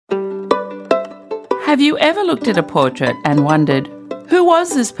Have you ever looked at a portrait and wondered, who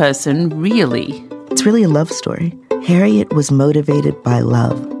was this person really? It's really a love story. Harriet was motivated by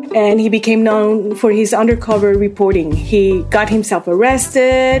love. And he became known for his undercover reporting. He got himself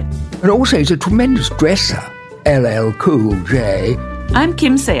arrested. And also he's a tremendous dresser. LL Cool J. I'm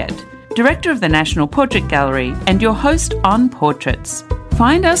Kim Sayed, Director of the National Portrait Gallery and your host on Portraits.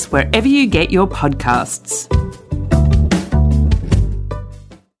 Find us wherever you get your podcasts.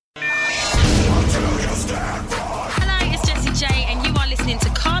 Hello, it's Jessie J, and you are listening to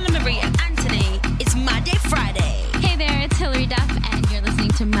Carla Marie and Anthony. It's My Day Friday. Hey there, it's Hilary Duff, and you're listening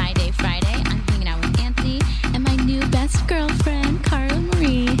to My Day Friday. I'm hanging out with Anthony and my new best girlfriend, Carla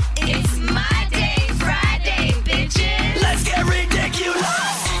Marie. It's My Day Friday, bitches. Let's get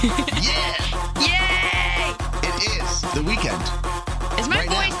ridiculous! Yeah! Yay! It is the weekend. Is my Right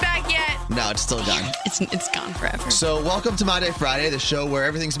voice now. back yet? No, it's still gone. It's gone forever. So, welcome to My Day Friday, the show where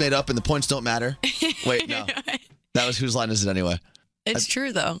everything's made up and the points don't matter. Wait, no. That was whose line is it anyway? It's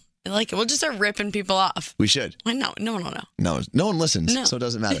true, though. I like it. We'll just start ripping people off. We should. Why no? No one will know. No one listens, No. so it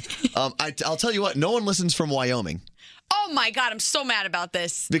doesn't matter. I'll tell you what, no one listens from Wyoming. Oh, my God. I'm so mad about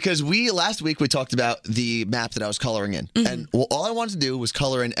this. Because last week we talked about the map that I was coloring in. And all I wanted to do was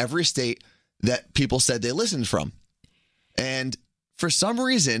color in every state that people said they listened from. And for some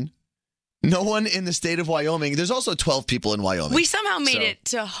reason, no one in the state of Wyoming, there's also 12 people in Wyoming. We somehow made So- it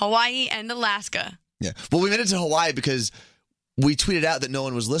to Hawaii and Alaska. Yeah. Well, we made it to Hawaii because we tweeted out that no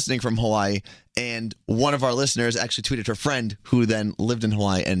one was listening from Hawaii. And one of our listeners actually tweeted her friend who then lived in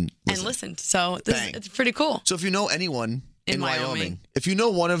Hawaii and listened. So Bang. it's pretty cool. So if you know anyone in Wyoming, Wyoming. if you know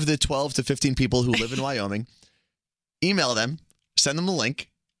one of the 12 to 15 people who live in Wyoming, email them, send them a link,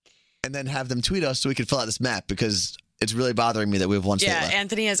 and then have them tweet us so we can fill out this map because it's really bothering me that we have one state Yeah, left.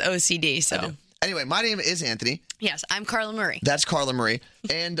 Anthony has OCD, I so. do. Anyway, my name is Anthony. Yes, I'm Carla Murray. That's Carla Marie.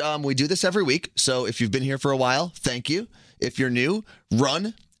 And we do this every week. So if you've been here for a while, thank you. If you're new,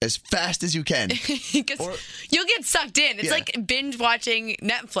 run as fast as you can. Because you'll get sucked in. It's Yeah. like binge watching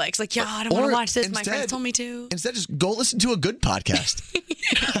Netflix. Like, yeah, I don't want Or to watch this. My instead- friends told me to. Instead, just go listen to a good podcast.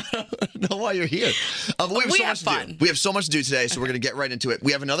 I don't know why you're here. But we have We so have much to fun. do. We have so much to do today, so we're going to get right into it.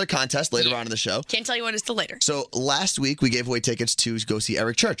 We have another contest later on in the show. Can't tell you what it's till later. So last week, we gave away tickets to go see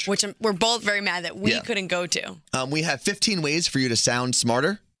Eric Church. Which we're both very mad that we Yeah. couldn't go to. We have 15 ways for you to sound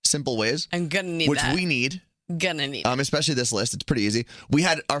smarter, simple ways, I'm gonna need which that. we need, Gonna need. especially this list. It's pretty easy. We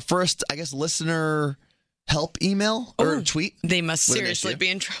had our first, I guess, listener help email or tweet. They must With an seriously issue. be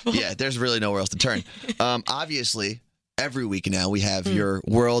in trouble. Yeah, there's really nowhere else to turn. Obviously, every week now we have your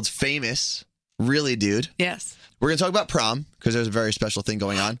world famous really dude. Yes. We're going to talk about prom because there's a very special thing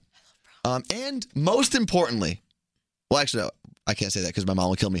going on. And most importantly, well, actually, no, I can't say that because my mom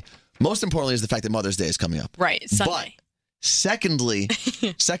will kill me. Most importantly is the fact that Mother's Day is coming up. Right. Sunday. But secondly,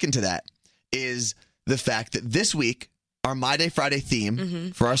 second to that is the fact that this week, our My Day Friday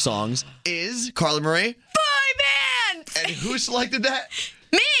theme for our songs is Carla Marie. Boy band! And who selected that?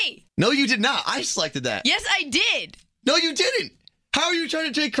 Me! No, you did not. I selected that. Yes, I did. No, you didn't. How are you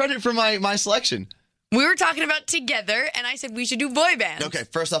trying to take credit for my selection? We were talking about Together, and I said we should do boy bands. Okay,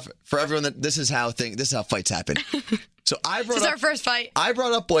 first off, for everyone that this is how fights happen. So I This brought is up our first fight. I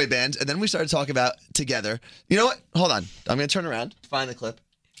brought up boy bands, and then we started talking about Together. You know what? Hold on. I'm gonna turn around, find the clip.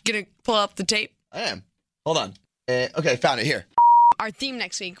 Gonna pull up the tape. I am. Hold on. Okay, found it here. Our theme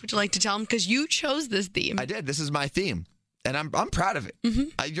next week. Would you like to tell them? Because you chose this theme. I did. This is my theme, and I'm proud of it.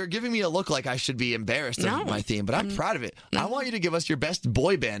 You're giving me a look like I should be embarrassed No. of my theme, but I'm proud of it. I want you to give us your best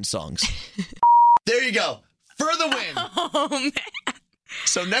boy band songs. There you go. For the win. Oh, man.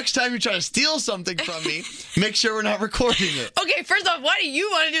 So next time you try to steal something from me, make sure we're not recording it. Okay, first off, why do you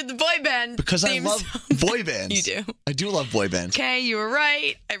want to do the boy band Because I theme love song? boy bands. You do. I do love boy bands. Okay, you were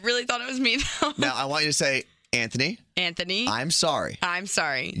right. I really thought it was me, though. Now, I want you to say, Anthony, Anthony, I'm sorry. I'm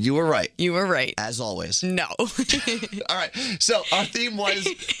sorry. You were right, You were right. as always. No. All right. So our theme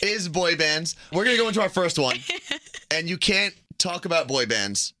is boy bands. We're going to go into our first one. And you can't talk about boy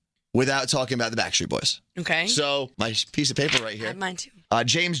bands without talking about the Backstreet Boys. Okay. So my piece of paper right I here. have mine, too.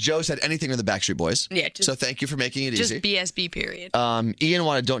 James Joe said anything with the Backstreet Boys. Yeah, just- So thank you for making it Just easy. BSB, period. Ian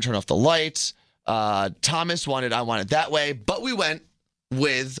wanted Don't Turn Off the Lights. Thomas wanted I Want It That Way. But we went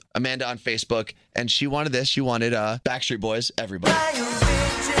with Amanda on Facebook, and she wanted this. She wanted Backstreet Boys, Everybody.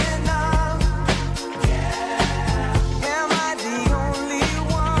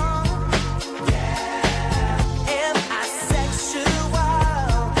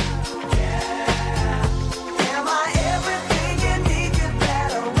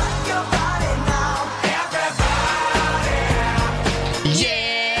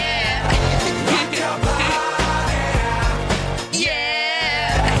 Yeah.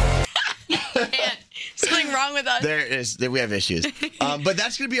 Yeah. Man, wrong with us? We have issues. But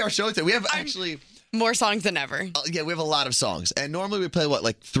that's going to be our show today. We have actually more songs than ever. Yeah, we have a lot of songs. And normally we play,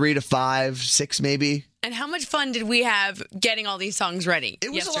 like 3 to 5, 6 maybe? And how much fun did we have getting all these songs ready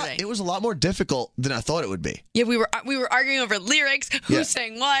yesterday? It was a lot more difficult than I thought it would be. Yeah, we were arguing over lyrics, who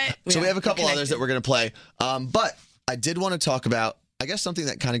sang what. So we have a couple others that we're going to play. But I did want to talk about, I guess, something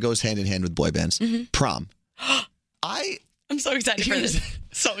that kind of goes hand in hand with boy bands. Prom. I'm so excited for this.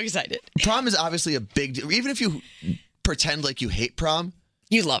 So excited. Prom is obviously a big deal. Even if you pretend like you hate prom,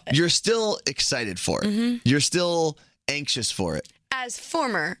 you love it. You're still excited for it. You're still anxious for it. As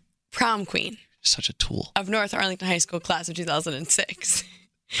former prom queen. Such a tool. Of North Arlington High School class of 2006.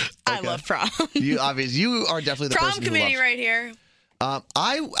 I love prom. You are definitely the prom person committee right here.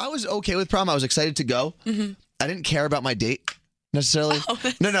 I was okay with prom. I was excited to go. I didn't care about my date necessarily.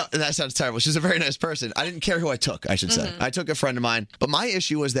 No, that sounds terrible. She's a very nice person. I didn't care who I took, I should say. I took a friend of mine. But my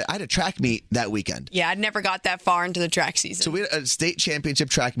issue was that I had a track meet that weekend. Yeah, I'd never got that far into the track season. So we had a state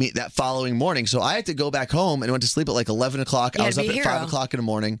championship track meet that following morning. So I had to go back home and went to sleep at like 11 o'clock. I was up at 5 o'clock in the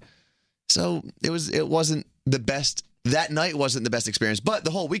morning. So it wasn't the best. That night wasn't the best experience. But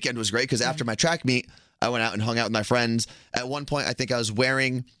the whole weekend was great because after my track meet, I went out and hung out with my friends. At one point, I think I was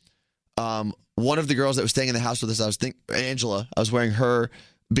wearing one of the girls that was staying in the house with us. Angela. I was wearing her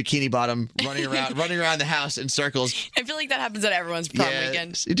bikini bottom, running around the house in circles. I feel like that happens at everyone's prom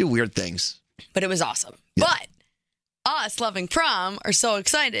weekend. You do weird things. But it was awesome. Yeah. But us loving prom are so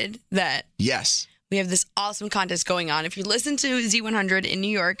excited that we have this awesome contest going on. If you listen to Z100 in New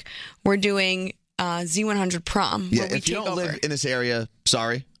York, we're doing Z100 prom. Yeah, if you don't live in this area,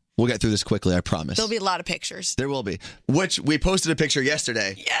 sorry. We'll get through this quickly, I promise. There'll be a lot of pictures. There will be. Which we posted a picture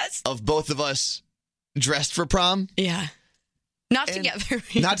yesterday. Yes. Of both of us dressed for prom. Yeah. Not together.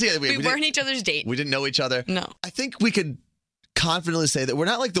 Not together. We weren't each other's date. We didn't know each other. No. I think we could confidently say that we're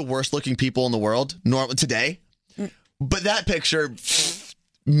not like the worst looking people in the world today. But that picture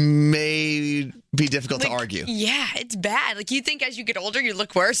may be difficult to argue. Yeah, it's bad. Like you think as you get older, you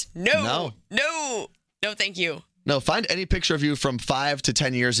look worse. No, thank you. No, find any picture of you from 5 to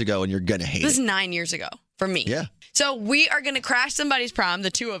 10 years ago and you're going to hate it. This is 9 years ago for me. Yeah. So we are going to crash somebody's prom,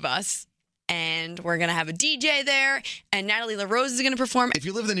 the two of us, and we're going to have a DJ there, and Natalie LaRose is going to perform. If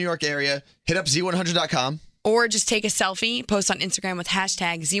you live in the New York area, hit up Z100.com. Or just take a selfie, post on Instagram with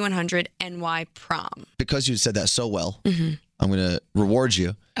hashtag Z100NYProm. Because you said that so well, I'm going to reward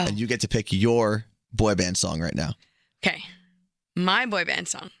you, and you get to pick your boy band song right now. Okay. My boy band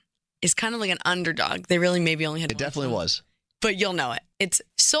song is kind of like an underdog. They really maybe only had It definitely was. But you'll know it. It's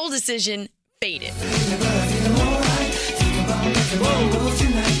Soul Decision, Faded.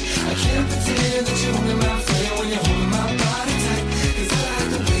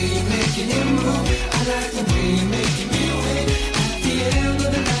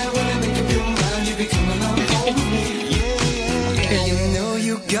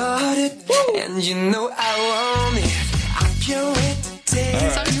 And you know I want it. I can't wait to take The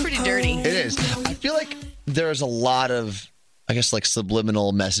song's pretty dirty. It is. I feel like there's a lot of, I guess, like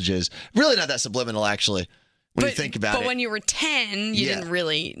subliminal messages. Really not that subliminal, actually, when you think about it. But when you were 10, you didn't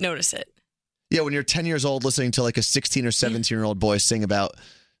really notice it. Yeah, when you're 10 years old listening to like a 16 or 17-year-old boy sing about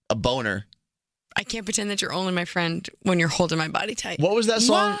a boner. I can't pretend that you're only my friend when you're holding my body tight. What was that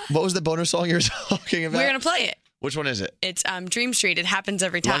song? What was the boner song you were talking about? We're going to play it. Which one is it? It's Dream Street. It happens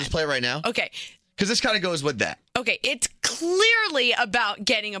every time. Let's play it right now. Okay. Because this kind of goes with that. Okay. It's clearly about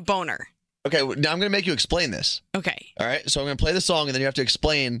getting a boner. Okay. Now I'm going to make you explain this. Okay. All right. So I'm going to play the song and then you have to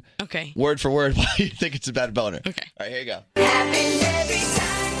explain word for word why you think it's about a boner. Okay. All right. Here you go. Happens every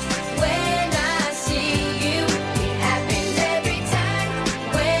time when I see you. It happens every time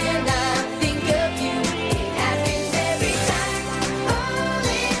when I think of you. It happens every time. All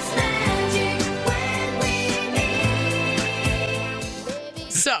is magic when we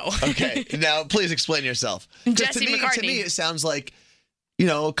meet. So. Okay. Now, please explain yourself. Jesse McCartney. To me, it sounds like,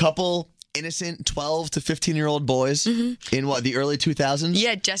 a couple innocent 12 to 15-year-old boys in the early 2000s?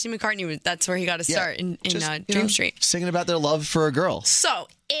 Yeah, Jesse McCartney, that's where he got to start in Dream Street. Singing about their love for a girl. So,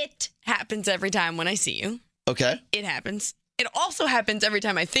 it happens every time when I see you. Okay. It happens. It also happens every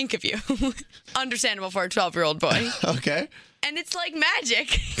time I think of you. Understandable for a 12-year-old boy. Okay. And it's like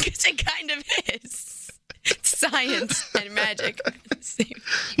magic, because it kind of is. Science and magic.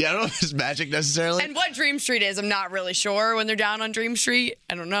 Yeah, I don't know if it's magic necessarily. And what Dream Street is, I'm not really sure when they're down on Dream Street.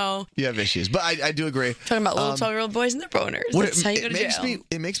 I don't know. You have issues, but I do agree. Talking about little 12-year-old boys and their boners. That's how you go to jail.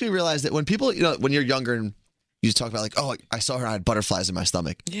 It makes me realize that when people, when you're younger and you talk about like, oh, I saw her, I had butterflies in my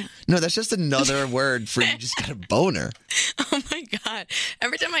stomach. Yeah. No, that's just another word for you just got a boner. Oh my God.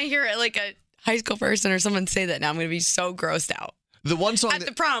 Every time I hear it, like a high school person or someone say that now, I'm going to be so grossed out. The one song at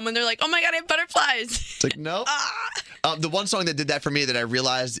the prom when they're like, "Oh my god, I have butterflies." It's like, no. The one song that did that for me that I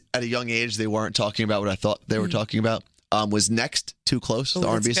realized at a young age they weren't talking about what I thought they were talking about was Next, Too Close, the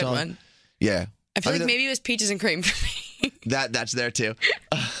R&B song. One. Yeah. I feel like maybe it was Peaches and Cream for me. That's there too.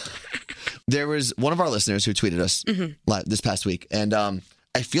 There was one of our listeners who tweeted us this past week, and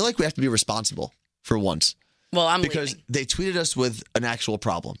I feel like we have to be responsible for once. Well, I'm because leaving. they tweeted us with an actual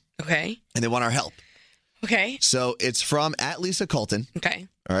problem. Okay. And they want our help. Okay. So it's from @Lisa Colton. Okay.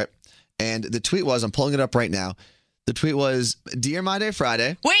 All right. And the tweet was, I'm pulling it up right now. The tweet was, "Dear My Day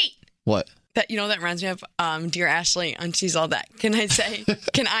Friday." Wait. What? That that reminds me of Dear Ashley on She's All That. Can I say?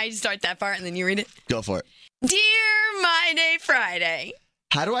 Can I start that part and then you read it? Go for it. Dear My Day Friday.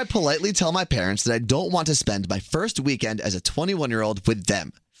 How do I politely tell my parents that I don't want to spend my first weekend as a 21-year-old with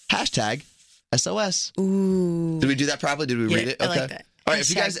them? #SOS. Ooh. Did we do that properly? Did we read it? I like that. All right. If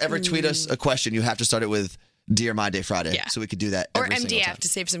you guys ever tweet us a question, you have to start it with "Dear My Day Friday." Yeah. So we could do that Or every single MDF time. to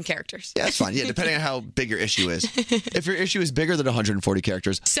save some characters. Yeah, that's fine. Yeah, depending on how big your issue is. If your issue is bigger than 140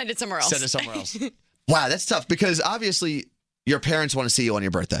 characters, send it somewhere else. Send it somewhere else. Wow, that's tough because obviously your parents want to see you on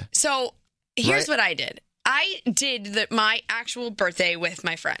your birthday. So here's Right? what I did. I did my actual birthday with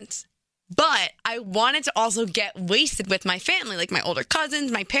my friends. But I wanted to also get wasted with my family, like my older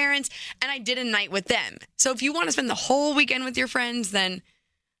cousins, my parents, and I did a night with them. So if you want to spend the whole weekend with your friends, then,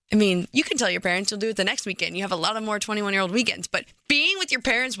 I mean, you can tell your parents you'll do it the next weekend. You have a lot of more 21-year-old weekends. But being with your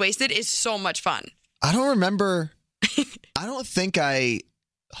parents wasted is so much fun. I don't remember. I don't think I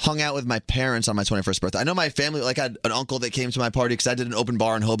hung out with my parents on my 21st birthday. I know my family, like I had an uncle that came to my party because I did an open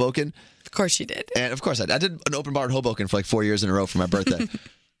bar in Hoboken. Of course you did. And of course I did an open bar in Hoboken for like 4 years in a row for my birthday.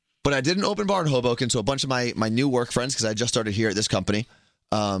 But I did an open bar in Hoboken, so a bunch of my new work friends, because I just started here at this company,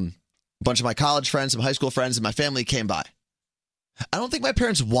 a bunch of my college friends, some high school friends, and my family came by. I don't think my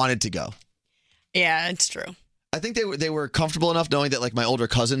parents wanted to go. Yeah, it's true. I think they were comfortable enough knowing that like my older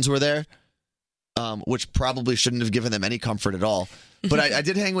cousins were there, which probably shouldn't have given them any comfort at all. But I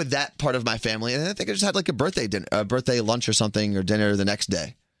did hang with that part of my family, and I think I just had like a birthday lunch or something, or dinner the next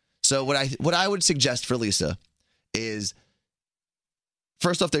day. So what I would suggest for Lisa is,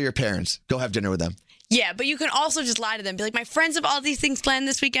 first off, they're your parents. Go have dinner with them. Yeah, but you can also just lie to them. Be like, my friends have all these things planned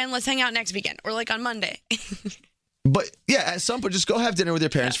this weekend. Let's hang out next weekend. Or like on Monday. But yeah, at some point, just go have dinner with your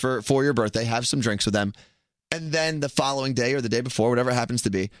parents for your birthday. Have some drinks with them. And then the following day or the day before, whatever it happens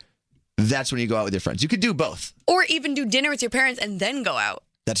to be, that's when you go out with your friends. You could do both. Or even do dinner with your parents and then go out.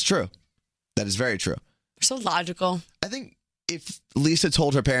 That's true. That is very true. They're so logical. I think if Lisa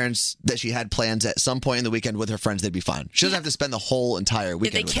told her parents that she had plans at some point in the weekend with her friends, they'd be fine. She doesn't have to spend the whole entire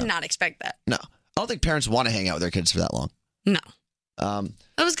weekend They with them. cannot expect that. No. I don't think parents want to hang out with their kids for that long. No.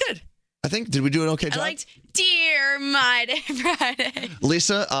 That was good. I think, did we do an okay job? I liked Dear My Day Friday.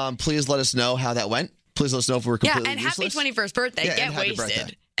 Lisa, please let us know how that went. Please let us know if we're completely and useless. happy 21st birthday. Yeah, Get and happy wasted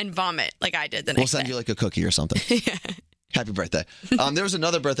birthday. and vomit like I did the next We'll send day. you like a cookie or something. Happy birthday. There was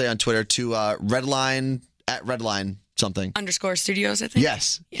another birthday on Twitter to Redline, @Redline something. _ studios, I think.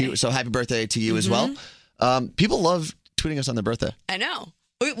 Yes. So happy birthday to you as well. People love tweeting us on their birthday. I know.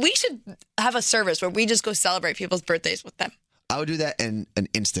 We should have a service where we just go celebrate people's birthdays with them. I would do that in an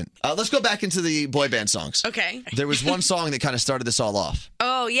instant. Let's go back into the boy band songs. Okay. There was one song that kind of started this all off.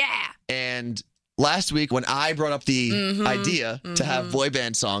 Oh, yeah. And last week when I brought up the idea to have boy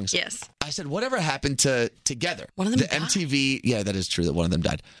band songs, yes, I said, whatever happened to Together? One of them the died. MTV, yeah, that is true that one of them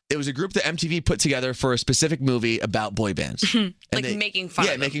died. It was a group that MTV put together for a specific movie about boy bands. making fun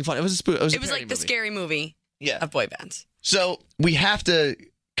of them. making fun. It was a It was parody like the movie. scary movie of boy bands. So we have to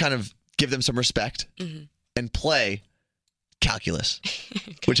kind of give them some respect and play Calculus,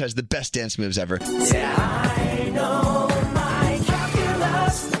 which has the best dance moves ever. I know my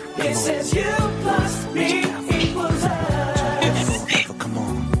calculus. It says you plus me equals us. Come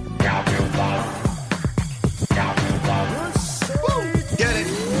on. Get it?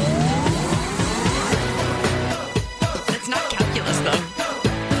 It's not calculus, though.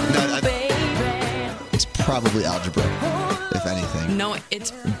 No, it's probably algebra, if anything. No,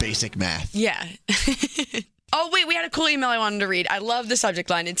 it's Basic math. yeah. Oh, wait, we had a cool email I wanted to read. I love the subject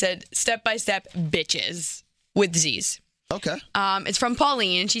line. It said, "Step by step bitches," with Z's. Okay. It's from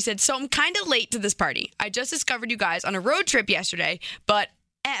Pauline, and she said, "So I'm kind of late to this party. I just discovered you guys on a road trip yesterday, but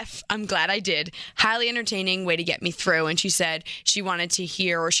I'm glad I did. Highly entertaining way to get me through." And she said she wanted to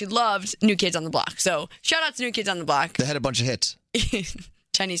hear, or she loved, New Kids on the Block. So shout out to New Kids on the Block. They had a bunch of hits.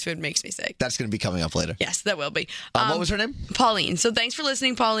 Chinese food makes me sick. That's going to be coming up later. Yes, that will be. What was her name? Pauline. So thanks for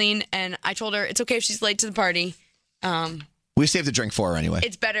listening, Pauline. And I told her it's okay if she's late to the party. We saved a drink for her anyway.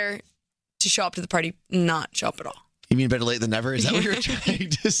 It's better to show up to the party, not show up at all. You mean better late than never? Is that what you're trying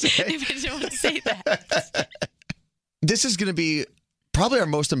to say? I didn't want to say that. this is going to be probably our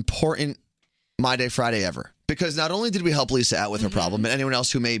most important My Day Friday ever. Because not only did we help Lisa out with her problem, and anyone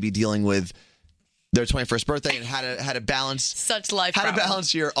else who may be dealing with their 21st birthday and how to balance such life how problems. to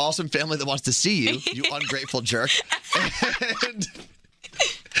balance your awesome family that wants to see you, you ungrateful jerk,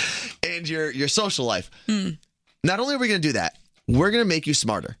 and your social life. Not only are we going to do that, we're going to make you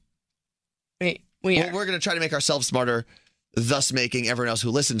smarter. Wait, we're going to try to make ourselves smarter, thus making everyone else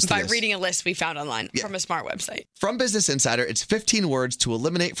who listens to by this. reading a list we found online from a smart website. From Business Insider, it's 15 words to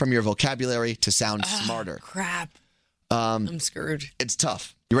eliminate from your vocabulary to sound smarter. Crap. I'm screwed. It's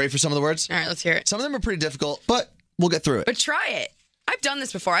tough. You ready for some of the words? All right, let's hear it. Some of them are pretty difficult, but we'll get through it. But try it. I've done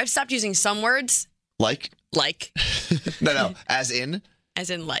this before. I've stopped using some words. Like? No, as in? As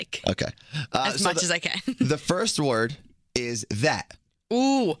in like. Okay. As much as I can. The first word is that.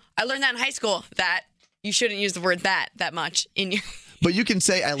 Ooh, I learned that in high school. That you shouldn't use the word that much in your. But you can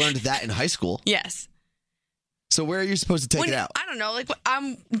say, I learned that in high school. Yes. So where are you supposed to take it out? I don't know. Like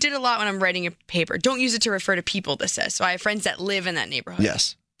I did a lot when I'm writing a paper. Don't use it to refer to people, this says. So I have friends that live in that neighborhood.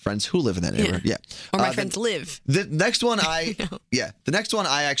 Yes. Friends who live in that neighborhood. Yeah. Or my friends live. The next one the next one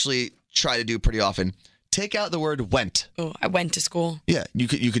I actually try to do pretty often. Take out the word went. Oh, I went to school. Yeah, you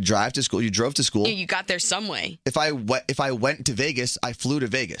could drive to school. You drove to school. Yeah, you got there some way. If I went to Vegas, I flew to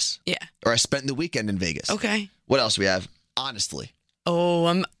Vegas. Yeah. Or I spent the weekend in Vegas. Okay. What else do we have? Honestly. Oh,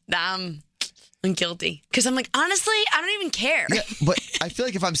 I'm guilty. Because I'm like, honestly, I don't even care. Yeah, but I feel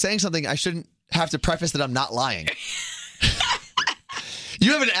like if I'm saying something, I shouldn't have to preface that I'm not lying.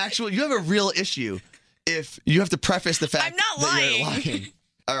 You have a real issue if you have to preface the fact I'm not that you're lying. lying.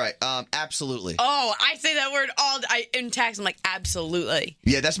 All right, absolutely. Oh, I say that word in text. I'm like, absolutely.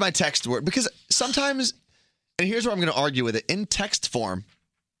 Yeah, that's my text word. Because sometimes, and here's where I'm going to argue with it. In text form,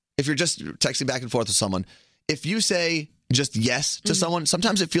 if you're just texting back and forth with someone, if you say just yes to someone,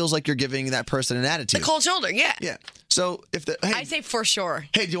 sometimes it feels like you're giving that person an attitude. The cold shoulder, yeah. Yeah. So if I say for sure.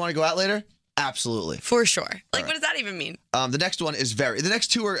 Hey, do you want to go out later? Absolutely. For sure. Like, what does that even mean? The next one is very. The next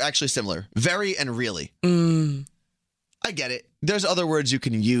two are actually similar. Very and really. I get it. There's other words you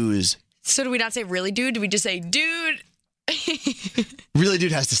can use. So do we not say really, dude? Do we just say dude? Really,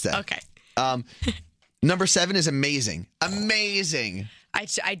 dude has to stay. Okay. Number 7 is amazing. Amazing.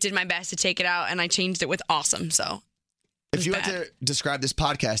 I did my best to take it out, and I changed it with awesome, so. If you had to describe this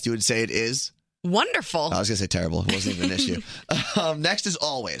podcast, you would say it is? Wonderful. I was going to say terrible. It wasn't even an issue. Next is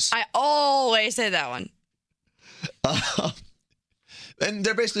always. I always say that one. And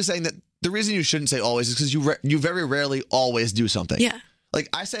they're basically saying that the reason you shouldn't say always is because you very rarely always do something. Yeah. Like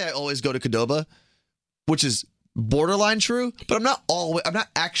I say I always go to Qdoba, which is borderline true, but I'm not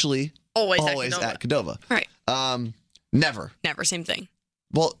actually always at Qdoba. Right. Never. Never, same thing.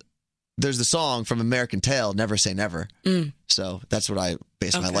 Well, there's the song from American Tail, Never Say Never. So that's what I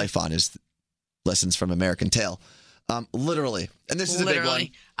base my life on is lessons from American Tail. Literally. And this is a big one.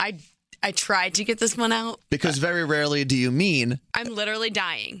 I tried to get this one out. Because very rarely do you mean... I'm literally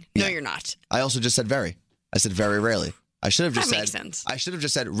dying. No, you're not. I also just said very. I said very rarely. I should have just that said... makes sense. I should have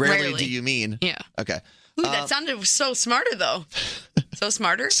just said rarely do you mean... Yeah. Okay. Ooh, that sounded so smarter, though. So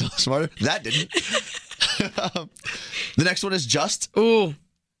smarter? So smarter? That didn't. The next one is just. Ooh.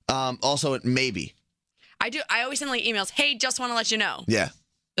 Also, maybe. I always send like emails. Hey, just want to let you know. Yeah.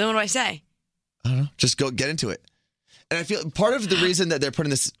 Then what do I say? I don't know. Just go get into it. And I feel part of the reason that they're putting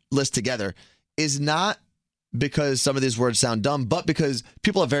this list together is not because some of these words sound dumb, but because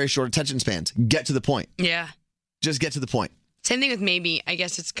people have very short attention spans. Get to the point. Yeah. Just get to the point. Same thing with maybe. I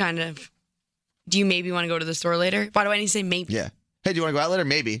guess it's kind of, do you maybe want to go to the store later? Why do I need to say maybe? Yeah. Hey, do you want to go out later?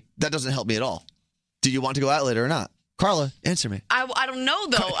 Maybe. That doesn't help me at all. Do you want to go out later or not? Carla, answer me. I don't know,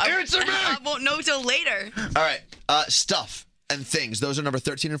 though. Answer me! I won't know till later. All right. Stuff and things. Those are number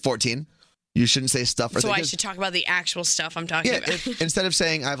 13 and 14. You shouldn't say stuff or So things. I should talk about the actual stuff I'm talking about. If, instead of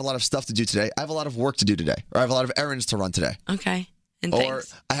saying I have a lot of stuff to do today, I have a lot of work to do today. Or I have a lot of errands to run today. Okay. And or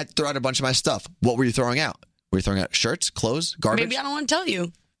things. I had to throw out a bunch of my stuff. What were you throwing out? Were you throwing out shirts, clothes, garbage? Maybe I don't want to tell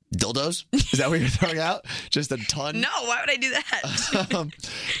you. Dildos? Is that what you're throwing out? Just a ton? No, why would I do that?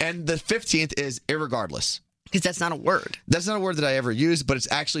 And the 15th is irregardless. Because that's not a word. That's not a word that I ever use, but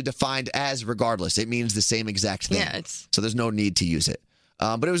it's actually defined as regardless. It means the same exact thing. Yeah, it's... So there's no need to use it.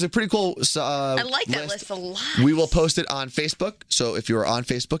 But it was a pretty cool I like that list a lot. We will post it on Facebook. So if you are on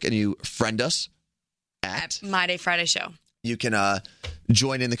Facebook and you friend us at My Day Friday Show, you can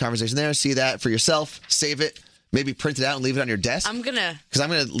join in the conversation there. See that for yourself. Save it. Maybe print it out and leave it on your desk. Because I'm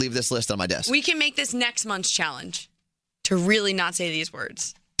going to leave this list on my desk. We can make this next month's challenge to really not say these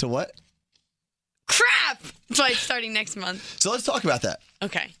words. To what? Crap! So it's starting next month. So let's talk about that.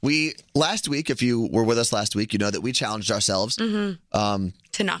 Okay. Last week, if you were with us last week, you know that we challenged ourselves to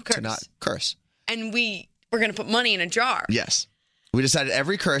not curse. To not curse. And we we're going to put money in a jar. Yes. We decided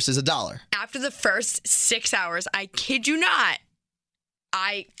every curse is $1. After the first 6 hours, I kid you not,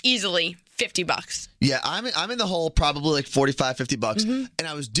 I easily $50. Yeah, I'm in the hole probably like $45, $50, and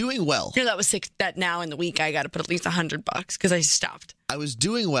I was doing well. You know, that now in the week I got to put at least $100 because I stopped. I was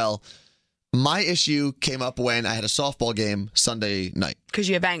doing well. My issue came up when I had a softball game Sunday night. Because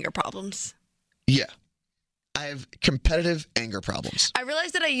you have anger problems. Yeah. I have competitive anger problems. I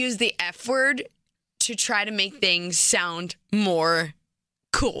realized that I use the F word to try to make things sound more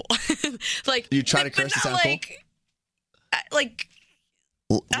cool. Like you try to curse to sound like,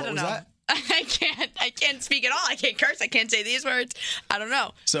 cool? What I don't was know. that? I can't speak at all. I can't curse. I can't say these words. I don't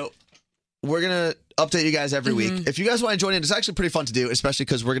know. So we're going to update you guys every week. If you guys want to join in, it's actually pretty fun to do, especially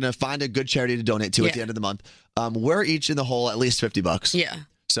because we're going to find a good charity to donate to at the end of the month. We're each in the hole at least $50. Yeah.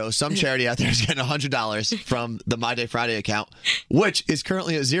 So some charity out there is getting $100 from the My Day Friday account, which is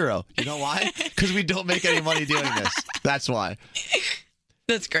currently at $0. You know why? Because we don't make any money doing this. That's why.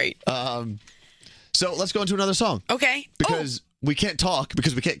 That's great. So let's go into another song. Okay. Because we can't talk,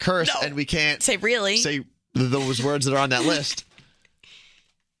 because we can't curse, and we can't say those words that are on that list.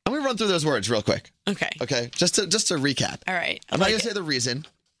 I'm going to run through those words real quick. Okay. Okay. Just to recap. All right. I'm not going to say the reason,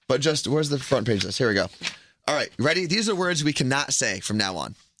 but just where's the front page list? Here we go. All right. Ready? These are words we cannot say from now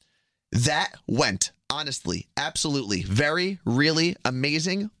on. That went. Honestly. Absolutely. Very. Really.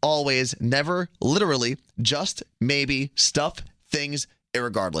 Amazing. Always. Never. Literally. Just. Maybe. Stuff. Things.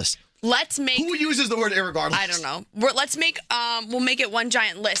 Irregardless. Let's make. Who uses the word irregardless? I don't know. Let's make. We'll make it one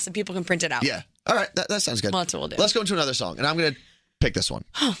giant list so people can print it out. Yeah. All right. That sounds good. Well, that's what we'll do. Let's go into another song, and I'm going to pick this one.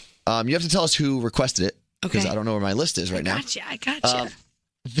 You have to tell us who requested it, because I don't know where my list is right now. I gotcha.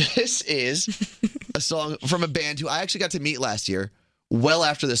 This is a song from a band who I actually got to meet last year, well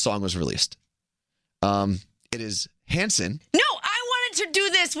after this song was released. It is Hanson. No, I wanted to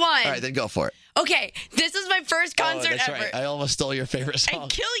do this one. All right, then go for it. Okay, this is my first concert that's ever. Right. I almost stole your favorite song. I'd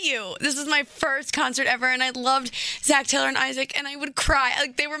kill you. This is my first concert ever, and I loved Zach Taylor and Isaac, and I would cry.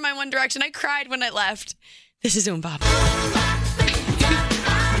 Like, they were my One Direction. I cried when I left. This is Bop.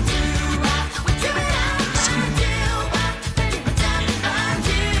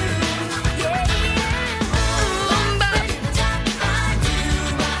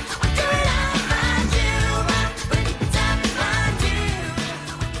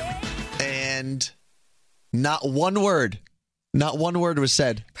 And not one word was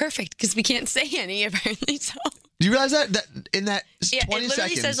said. Perfect, because we can't say any, apparently. So. Do you realize that in that 20 it literally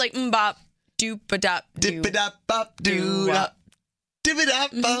seconds? says like bop, doop-a-dop, dip-a-dop-bop, doo-dop.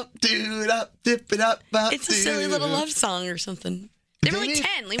 Dip-a-dop-bop, doo-dop, dip-a-dop-bop. It's a silly little love song or something. They were like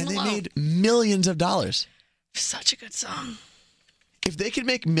 10. Leave them alone. They made millions of dollars. Such a good song. If they could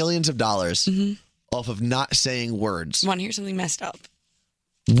make millions of dollars off of not saying words. Want to hear something messed up?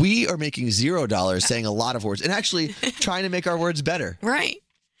 We are making $0 saying a lot of words and actually trying to make our words better. Right.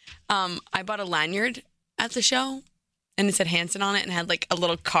 I bought a lanyard at the show, and it said Hanson on it and had like a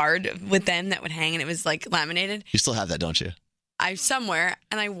little card with them that would hang, and it was like laminated. You still have that, don't you? Somewhere,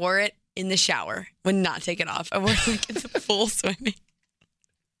 and I wore it in the shower. Would not take it off. I wore it like in the pool swimming.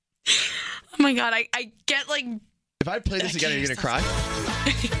 Oh my God, I get like... If I play this again, are you going to cry?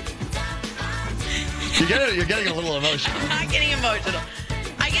 You're getting a little emotional. I'm not getting emotional.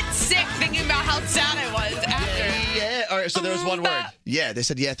 I get sick thinking about how sad I was after. Yeah. All right, so there was one word. Yeah, they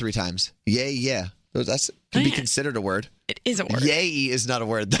said yeah 3 times. Yeah. That could be considered a word. It is a word. Yay is not a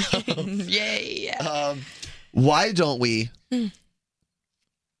word, though. Yay. Why don't we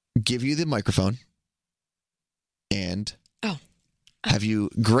give you the microphone and have you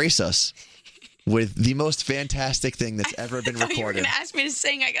grace us with the most fantastic thing that's ever been recorded? You were going to ask me to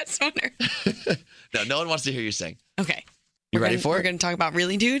sing. I got so nervous. No one wants to hear you sing. Okay. You ready for it? We're going to talk about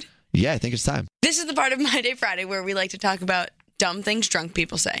Really Dude? Yeah, I think it's time. This is the part of My Day Friday where we like to talk about dumb things drunk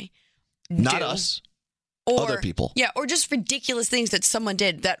people say. Not us. Or other people. Yeah, or just ridiculous things that someone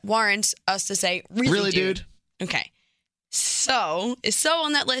did that warrants us to say, really dude. Okay. So, is so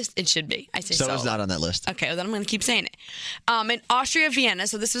on that list? It should be. I say so. So is not on that list. Okay, well then I'm going to keep saying it. In Austria, Vienna,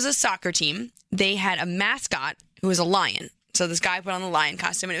 so this was a soccer team. They had a mascot who was a lion. So this guy put on the lion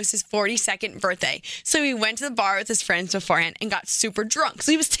costume, and it was his 42nd birthday. So he went to the bar with his friends beforehand and got super drunk.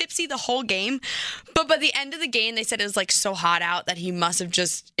 So he was tipsy the whole game. But by the end of the game, they said it was like so hot out that he must have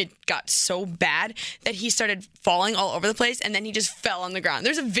it got so bad that he started falling all over the place, and then he just fell on the ground.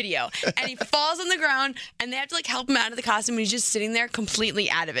 There's a video, and he falls on the ground, and they have to like help him out of the costume, and he's just sitting there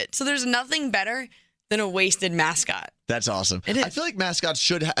completely out of it. So there's nothing better than a wasted mascot. That's awesome. It is. I feel like mascots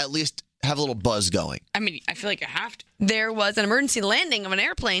should at least have a little buzz going. I mean, I feel like I have to. There was an emergency landing of an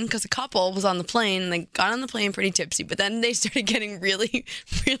airplane because a couple was on the plane and they got on the plane pretty tipsy, but then they started getting really,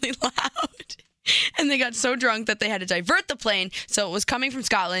 really loud. And they got so drunk that they had to divert the plane. So it was coming from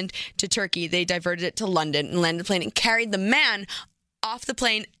Scotland to Turkey. They diverted it to London and landed the plane and carried the man off the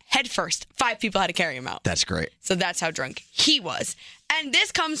plane head first. 5 people had to carry him out. That's great. So that's how drunk he was. And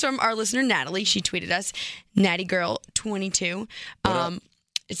this comes from our listener, Natalie. She tweeted us, Natty Girl 22.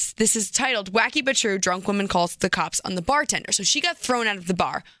 This is titled, Wacky But True, Drunk Woman Calls the Cops on the Bartender. So she got thrown out of the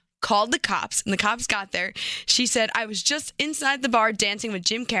bar, called the cops, and the cops got there. She said, I was just inside the bar dancing with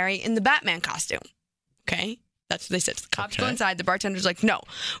Jim Carrey in the Batman costume. Okay? That's what they said. So the cops go inside. The bartender's like, no.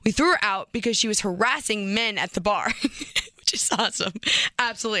 We threw her out because she was harassing men at the bar. Which is awesome.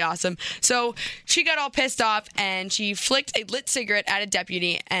 Absolutely awesome. So she got all pissed off and she flicked a lit cigarette at a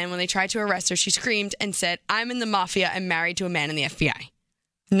deputy. And when they tried to arrest her, she screamed and said, I'm in the mafia and married to a man in the FBI.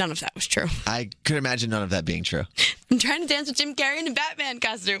 None of that was true. I could imagine none of that being true. I'm trying to dance with Jim Carrey in a Batman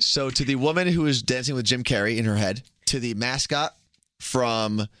costume. So to the woman who was dancing with Jim Carrey in her head, to the mascot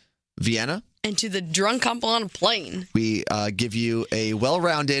from Vienna, and to the drunk couple on a plane, we give you a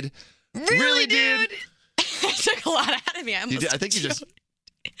well-rounded, really dude. That took a lot out of me. I think you just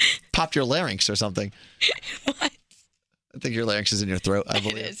popped your larynx or something. What? I think your larynx is in your throat, I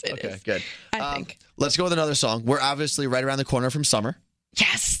believe. It is. Good. I think. Let's go with another song. We're obviously right around the corner from summer.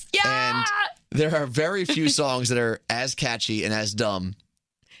 Yes. Yeah. And there are very few songs that are as catchy and as dumb.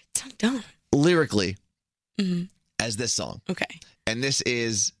 Lyrically as this song. Okay. And this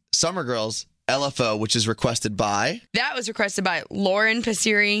is Summer Girls, LFO, which is requested by... That was requested by Lauren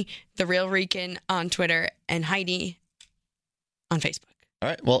Passeri, The Real Rican on Twitter, and Heidi on Facebook. All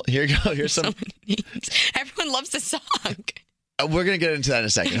right. Well, here you go. Here's some... Everyone loves this song. We're going to get into that in a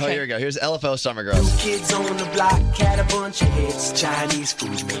second. Oh, here we go. Here's LFO, Summer Girls. Kids on the block had a bunch of hits. Chinese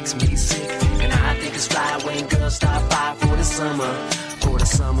food makes me sick. And I think it's fly when girls stop by for the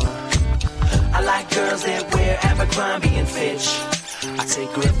summer. I like girls that wear Abercrombie and Fitch. I take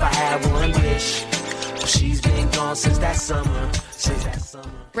her if I had one wish. Well, she's been gone since that summer.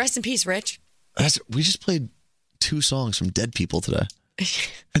 Rest in peace, Rich. We just played 2 songs from dead people today.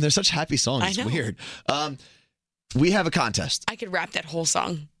 And they're such happy songs. It's weird. We have a contest. I could rap that whole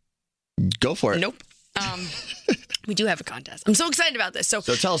song. Go for it. Nope. We do have a contest. I'm so excited about this. So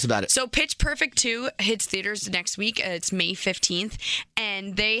tell us about it. So Pitch Perfect 2 hits theaters next week. It's May 15th.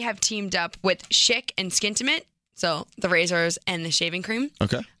 And they have teamed up with Schick and Skintimate, so the razors and the shaving cream,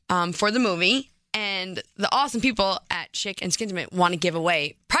 for the movie. And the awesome people at Schick and Skintimate want to give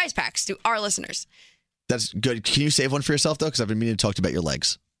away prize packs to our listeners. That's good. Can you save one for yourself, though? Because I've been meaning to talk about your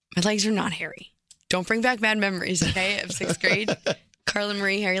legs. My legs are not hairy. Don't bring back bad memories, okay, of 6th grade. Carla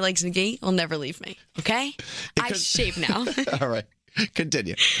Marie, Hairy Legs McGee will never leave me, okay? I shave now. All right.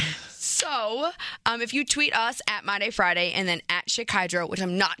 Continue. So, if you tweet us at My Day Friday and then at Schick Hydro, which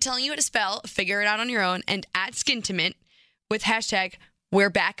I'm not telling you how to spell, figure it out on your own, and at Skintimate with hashtag We're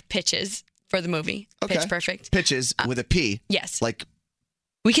Back Pitches for the movie. Okay. Pitch Perfect. Pitches with a P. Yes. Like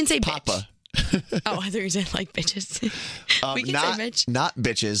we can say Papa. Bitch. Oh, I thought you said like bitches. We can say bitch. Not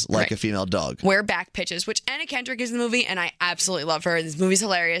bitches like a female dog. We're Back Pitches, which Anna Kendrick is in the movie, and I absolutely love her. This movie's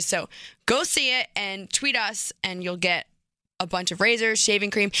hilarious. So go see it and tweet us, and you'll get a bunch of razors, shaving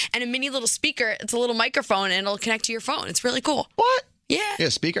cream, and a mini little speaker. It's a little microphone, and it'll connect to your phone. It's really cool. What? Yeah. Yeah,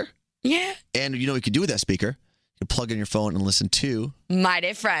 a speaker? Yeah. And you know what you could do with that speaker? You can plug in your phone and listen to... My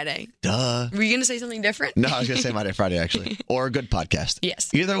Day Friday. Duh. Were you going to say something different? No, I was going to say My Day Friday, actually. Or a good podcast.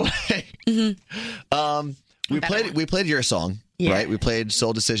 Yes. Either way. We played your song, right? We played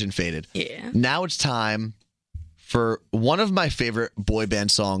Soul Decision Faded. Yeah. Now it's time for one of my favorite boy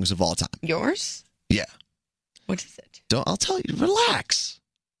band songs of all time. Yours? Yeah. What is it? I'll tell you. Relax.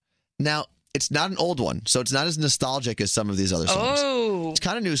 Now, it's not an old one, so it's not as nostalgic as some of these other songs. Oh. It's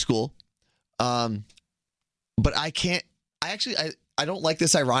kind of new school. But I don't like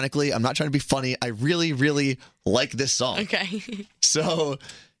this ironically. I'm not trying to be funny. I really, really like this song. Okay. So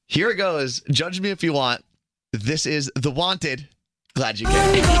here it goes. Judge me if you want. This is The Wanted. Glad you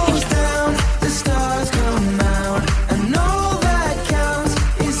came. Goes down, the stars come out, and all that counts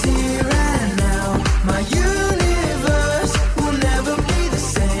is here and now. My universe will never be the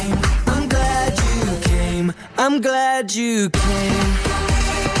same. I'm glad you came. I'm glad you came.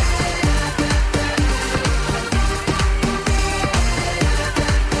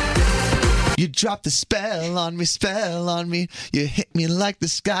 You dropped a spell on me. You hit me like the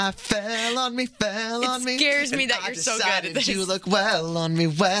sky fell on me. It scares me that you're so good at this. You look well on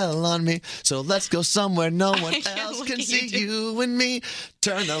me. So let's go somewhere no one else can see you and me.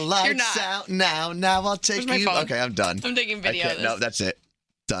 Turn the lights out now. Now I'll take you. Phone? Okay, I'm done. I'm taking video of this. No, that's it.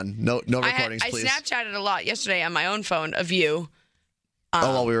 Done. No recordings, please. I Snapchatted a lot yesterday on my own phone of you.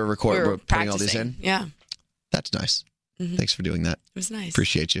 While we were recording, we're putting all these in? Yeah. That's nice. Thanks for doing that. It was nice.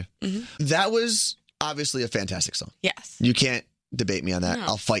 Appreciate you. Mm-hmm. That was obviously a fantastic song. Yes. You can't debate me on that. No.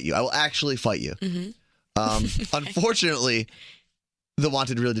 I'll fight you. I will actually fight you. Mm-hmm. Unfortunately, The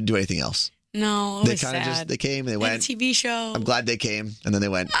Wanted really didn't do anything else. No, it They was kind of sad. they came and they And went. a TV show. I'm glad they came, and then they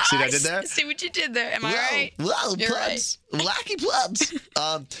went. See what I did there? See what you did there. Am I Whoa, right? whoa, You're plebs. Wacky plebs.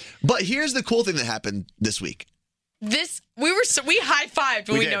 But here's the cool thing that happened this week. We high-fived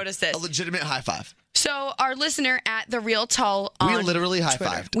when we did. noticed this. A legitimate high five. So our listener at The Real Tull on We literally Twitter,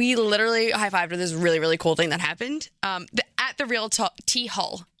 high-fived. We literally high-fived with this really, really cool thing that happened. At The Real T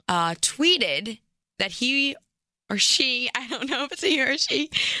Hull tweeted that he or she, I don't know if it's a he or a she,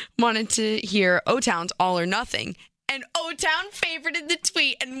 wanted to hear O-Town's All or Nothing. And O-Town favorited the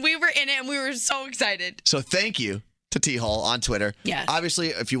tweet, and we were in it, and we were so excited. So thank you to T Hall on Twitter. Yes. Obviously,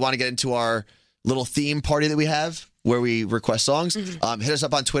 if you want to get into our little theme party that we have where we request songs, hit us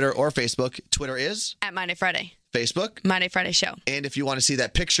up on Twitter or Facebook. Twitter is At My Day Friday. Facebook. My Day Friday Show. And if you want to see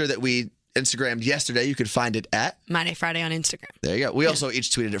that picture that we Instagrammed yesterday, you could find it at My Day Friday on Instagram. There you go. We also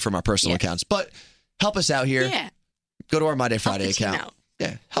each tweeted it from our personal accounts. But help us out here. Yeah. Go to our My Day Friday Help a team account. out.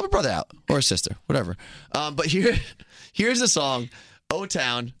 Yeah. Help a brother out or a sister, whatever. But here's the song,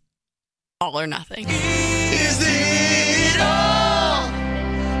 O-Town. All or Nothing. Is it all,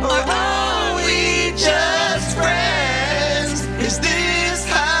 or are we just friends? Is this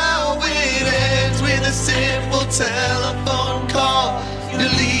how it ends with a simple telephone call? You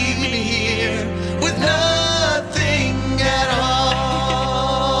leave me here with nothing at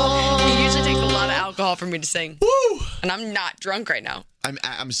all. It usually takes a lot of alcohol for me to sing. Woo! And I'm not drunk right now. I'm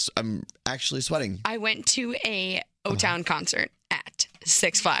actually sweating. I went to a O-Town concert at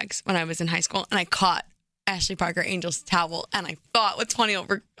Six Flags when I was in high school, and I caught Ashley Parker Angel's towel, and I fought with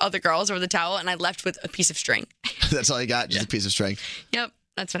 20 other girls over the towel, and I left with a piece of string. That's all you got? Just a piece of string? Yep,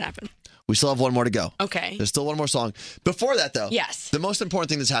 that's what happened. We still have one more to go. Okay. There's still one more song. Before that, though, Yes. the most important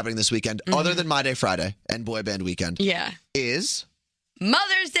thing that's happening this weekend, other than My Day Friday and Boy Band Weekend, Yeah. is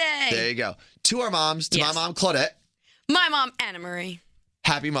Mother's Day. there you go. To our moms, to Yes. my mom Claudette, My mom, Anna Marie.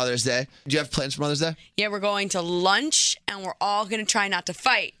 happy Mother's Day. Do you have plans for Mother's Day? Yeah, we're going to lunch, and we're all going to try not to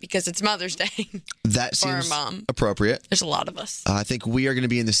fight because it's Mother's Day. That For our seems mom. appropriate. There's a lot of us. I think we are going to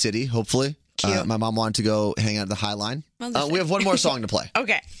be in the city, hopefully. Cute. My mom wanted to go hang out at the High Line. Mother's We Day. have one more song to play.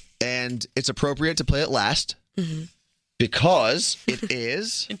 Okay. And it's appropriate to play it last because it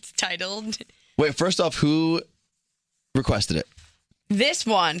is... It's titled... Wait, first off, who requested it? This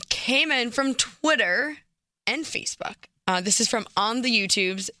one came in from Twitter and Facebook. This is from on the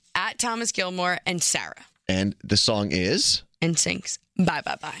YouTubes at Thomas Gilmore and Sarah. And the song is... And sings Bye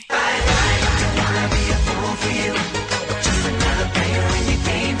Bye Bye.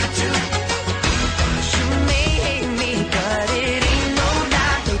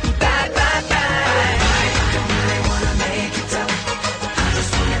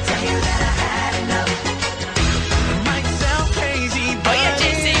 Oh yeah,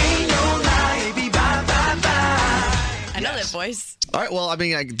 JC. I know that voice. All right, well, I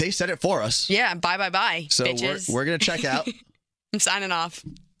mean, they said it for us. Yeah, bye bye bye, So bitches. we're going to check out. I'm signing off.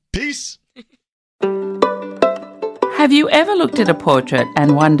 Peace. Have you ever looked at a portrait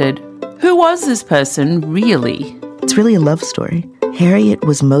and wondered, who was this person really? It's really a love story. Harriet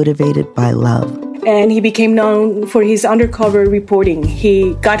was motivated by love. And he became known for his undercover reporting.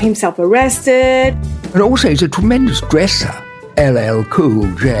 He got himself arrested. And also, he's a tremendous dresser. LL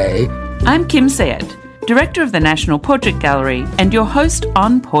Cool J. I'm Kim Sayed, Director of the National Portrait Gallery and your host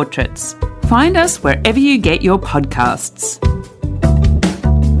on Portraits. Find us wherever you get your podcasts.